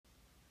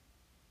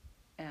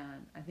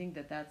think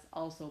that that's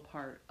also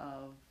part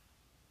of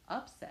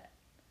upset.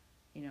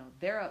 You know,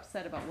 they're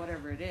upset about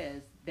whatever it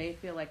is. They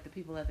feel like the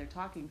people that they're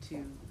talking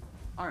to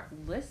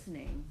aren't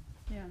listening.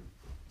 Yeah.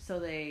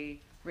 So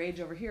they rage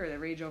over here, they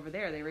rage over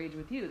there, they rage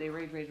with you, they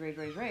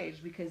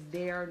rage because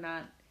they are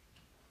not,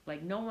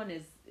 like, no one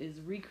is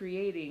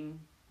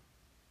recreating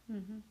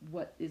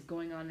what is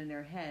going on in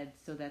their head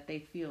so that they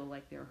feel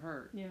like they're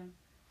hurt. Yeah.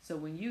 So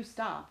when you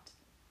stopped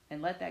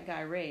and let that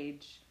guy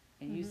rage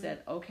and you said,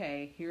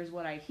 okay, here's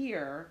what I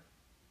hear,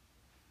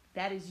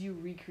 that is you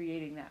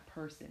recreating that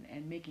person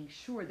and making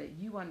sure that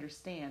you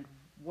understand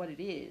what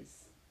it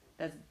is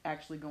that's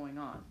actually going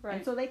on. Right.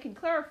 And so they can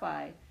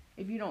clarify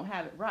if you don't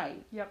have it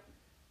right. Yep.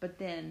 But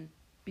then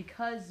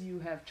because you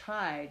have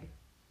tried,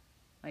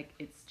 like,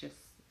 it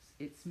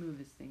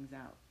smoothes things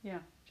out. Yeah.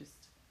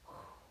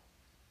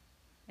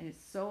 And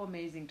it's so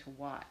amazing to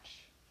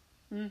watch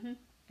Mm-hmm.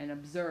 and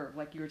observe,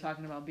 like you were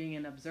talking about being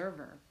an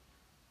observer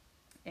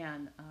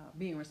and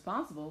being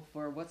responsible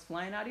for what's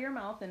flying out of your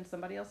mouth in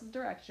somebody else's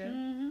direction.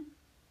 Mm-hmm.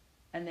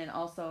 And then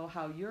also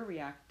how you're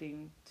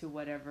reacting to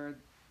whatever,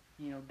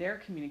 their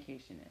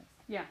communication is.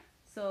 Yeah.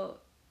 So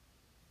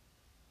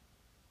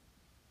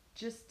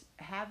just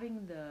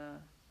having the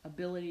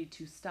ability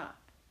to stop.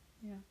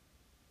 Yeah.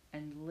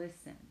 And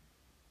listen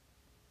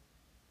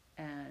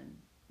and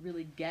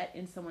really get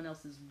in someone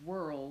else's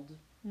world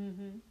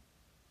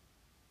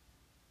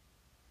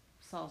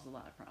solves a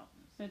lot of problems.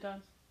 It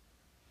does.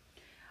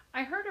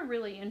 I heard a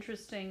really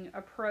interesting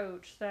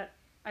approach that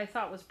I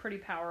thought was pretty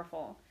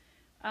powerful.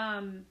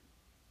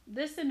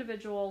 This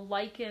individual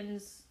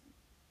likens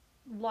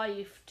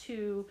life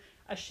to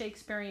a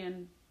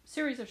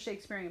series of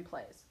Shakespearean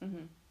plays.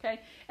 Mm-hmm. Okay?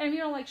 And if you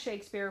don't like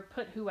Shakespeare,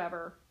 put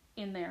whoever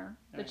in there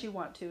that you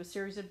want to. A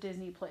series of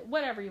Disney plays,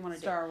 whatever you want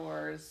to do. Star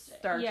Wars,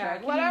 Star Yeah,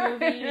 Trek, whatever.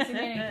 movies,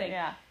 anything.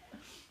 Yeah.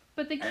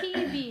 But the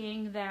key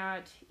being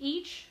that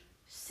each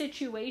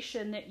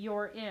situation that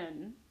you're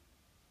in,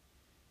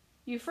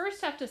 you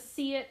first have to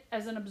see it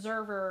as an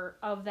observer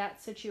of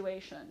that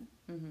situation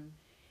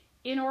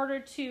in order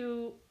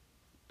to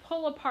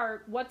pull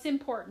apart what's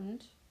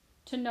important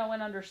to know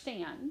and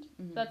understand.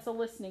 That's the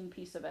listening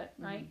piece of it,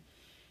 right?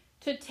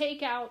 To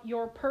take out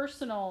your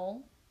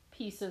personal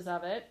pieces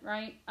of it,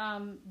 right?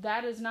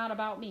 That is not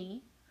about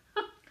me.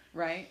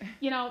 Right.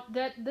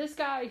 That this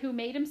guy who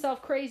made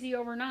himself crazy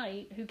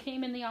overnight, who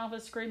came in the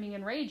office screaming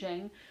and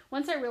raging,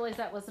 once I realized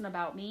that wasn't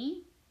about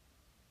me,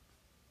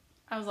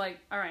 I was like,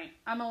 all right,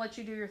 I'm going to let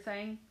you do your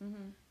thing.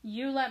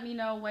 You let me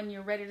know when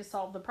you're ready to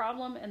solve the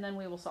problem, and then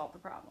we will solve the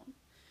problem.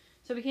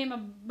 So it became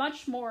a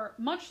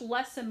much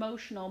less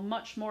emotional,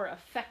 much more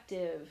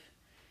effective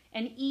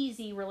and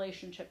easy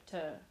relationship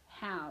to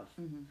have.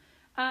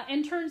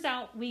 And turns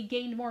out we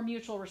gained more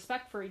mutual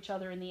respect for each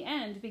other in the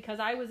end because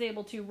I was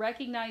able to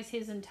recognize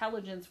his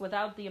intelligence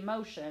without the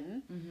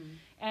emotion,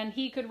 and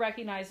he could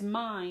recognize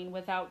mine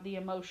without the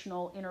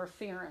emotional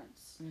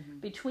interference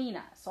between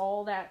us.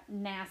 All that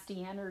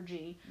nasty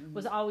energy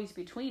was always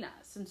between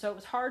us. And so it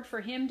was hard for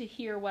him to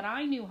hear what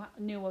I knew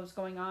what was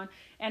going on,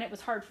 and it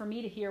was hard for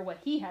me to hear what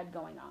he had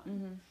going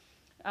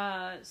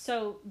on.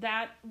 So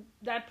that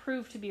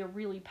proved to be a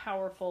really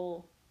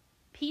powerful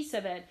piece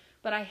of it,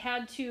 but I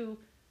had to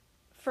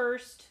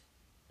first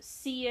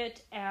see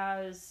it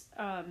as,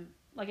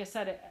 like I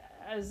said,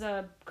 as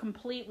a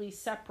completely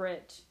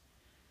separate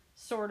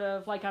sort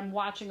of, like I'm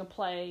watching a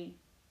play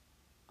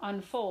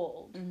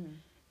unfold.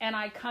 And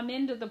I come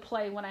into the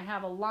play when I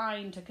have a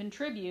line to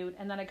contribute,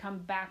 and then I come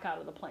back out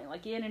of the play,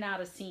 like in and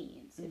out of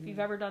scenes. If you've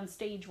ever done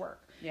stage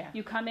work,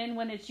 you come in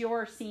when it's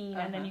your scene,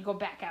 and then you go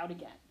back out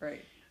again.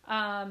 Right.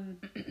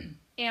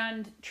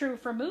 And true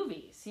for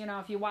movies.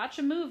 If you watch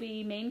a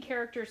movie, main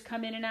characters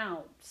come in and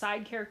out.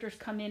 Side characters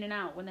come in and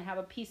out when they have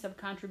a piece of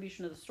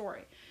contribution to the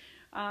story.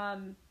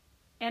 And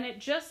it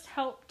just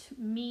helped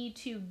me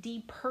to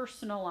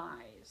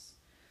depersonalize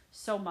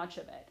so much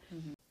of it.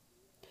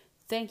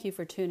 Thank you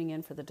for tuning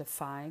in for the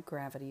Defy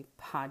Gravity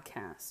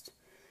podcast.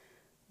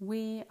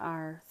 We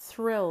are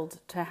thrilled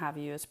to have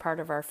you as part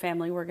of our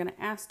family. We're going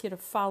to ask you to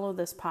follow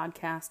this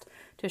podcast,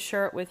 to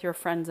share it with your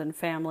friends and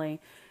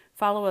family.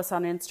 Follow us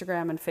on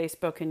Instagram and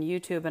Facebook and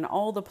YouTube and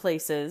all the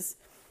places.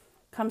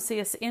 Come see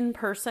us in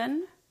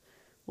person.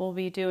 We'll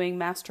be doing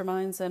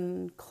masterminds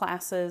and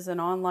classes and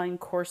online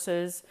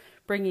courses,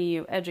 bringing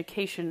you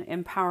education,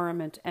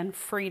 empowerment, and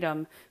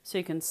freedom so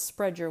you can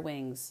spread your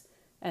wings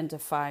and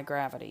defy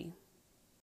gravity.